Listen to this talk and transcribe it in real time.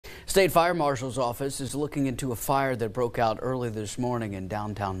State Fire Marshal's office is looking into a fire that broke out early this morning in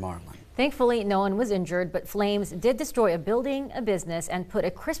downtown Marlin. Thankfully, no one was injured, but flames did destroy a building, a business, and put a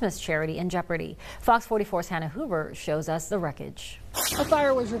Christmas charity in jeopardy. Fox 44's Hannah Hoover shows us the wreckage. A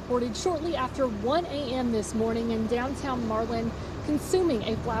fire was reported shortly after 1 a.m. this morning in downtown Marlin, consuming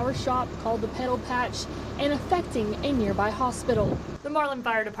a flower shop called the Petal Patch and affecting a nearby hospital. The Marlin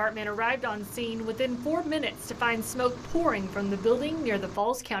Fire Department arrived on scene within 4 minutes to find smoke pouring from the building near the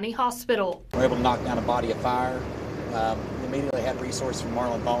Falls County Hospital. We were able to knock down a body of fire. We immediately had resources from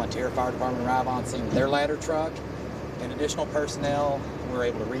Marlin Volunteer Fire Department arrive on scene with their ladder truck and additional personnel. We were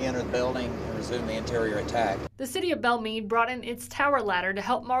able to re-enter the building and resume the interior attack. The city of Belmead brought in its tower ladder to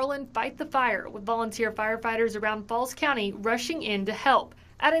help Marlin fight the fire, with volunteer firefighters around Falls County rushing in to help.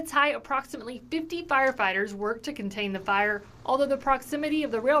 At its height, approximately 50 firefighters worked to contain the fire, although the proximity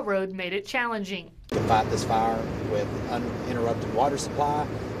of the railroad made it challenging. To fight this fire with uninterrupted water supply,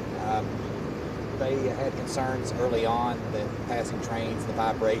 they had concerns early on that passing trains, the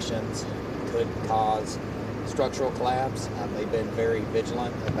vibrations could cause structural collapse. They've been very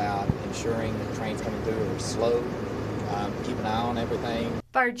vigilant about ensuring that trains coming through are slow, keep an eye on everything.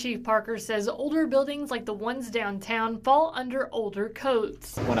 Fire Chief Parker says older buildings like the ones downtown fall under older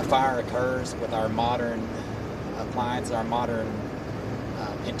codes. When a fire occurs with our modern appliances, our modern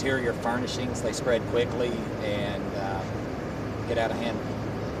interior furnishings, they spread quickly and get out of hand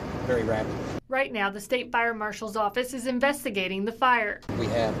very rapidly. Right now, the State Fire Marshal's office is investigating the fire. We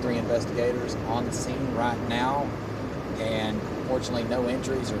have 3 investigators on the scene right now, and fortunately no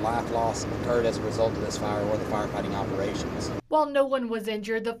injuries or life loss occurred as a result of this fire or the firefighting operations. While no one was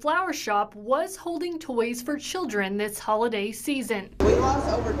injured, the flower shop was holding toys for children this holiday season. We lost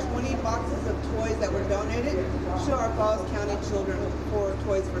over 20 boxes of toys that were donated to our Falls County children for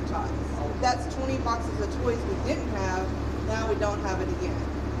Toys for Tots. That's 20 boxes of toys we didn't have, now we don't have it again.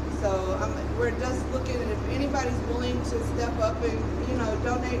 So we're just looking at if anybody's willing to step up and,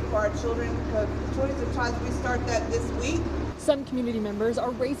 donate for our children. Toys for Tots, we start that this week. Some community members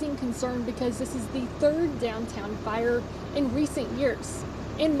are raising concern because this is the 3rd downtown fire in recent years.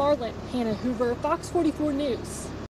 In Marlin, Hannah Hoover, Fox 44 News.